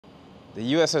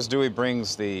The USS Dewey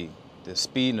brings the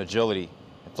speed and agility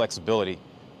and flexibility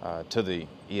to the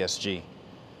ESG.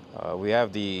 We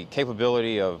have the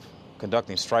capability of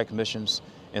conducting strike missions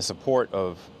in support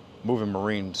of moving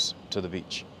Marines to the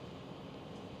beach.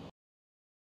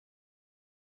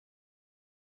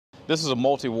 This is a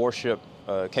multi-warship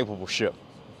capable ship.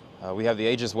 We have the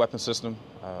Aegis weapon system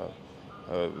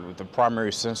with the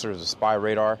primary sensor is a spy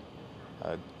radar.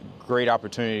 Great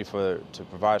opportunity to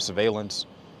provide surveillance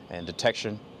and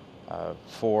detection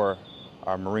for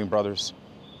our Marine brothers.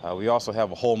 We also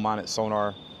have a hull-mounted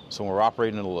sonar, so when we're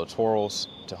operating in the littorals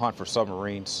to hunt for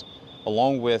submarines,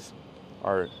 along with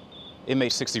our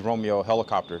MH-60 Romeo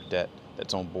helicopter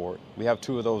that's on board. We have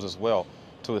 2 of those as well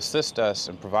to assist us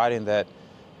in providing that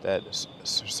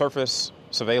surface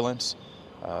surveillance,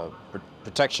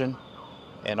 protection,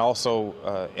 and also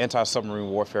anti-submarine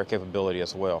warfare capability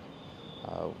as well.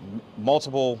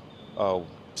 Multiple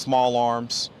small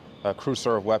arms,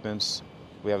 crew-served weapons.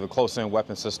 We have the close-in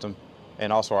weapon system,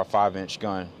 and also our 5-inch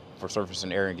gun for surface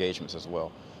and air engagements as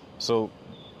well. So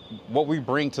what we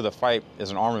bring to the fight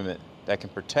is an armament that can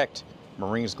protect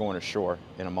Marines going ashore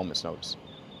in a moment's notice.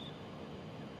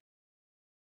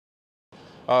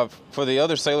 For the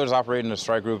other sailors operating the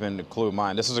strike group and include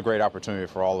mine, this is a great opportunity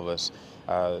for all of us.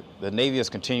 The Navy is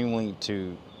continuing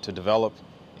to develop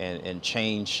and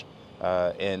change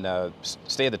and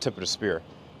stay at the tip of the spear.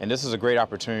 And this is a great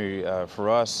opportunity for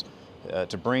us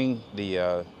to bring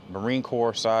the Marine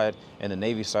Corps side and the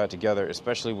Navy side together,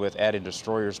 especially with adding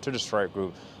destroyers to the strike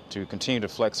group to continue to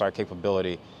flex our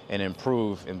capability and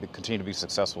improve and continue to be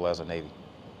successful as a Navy.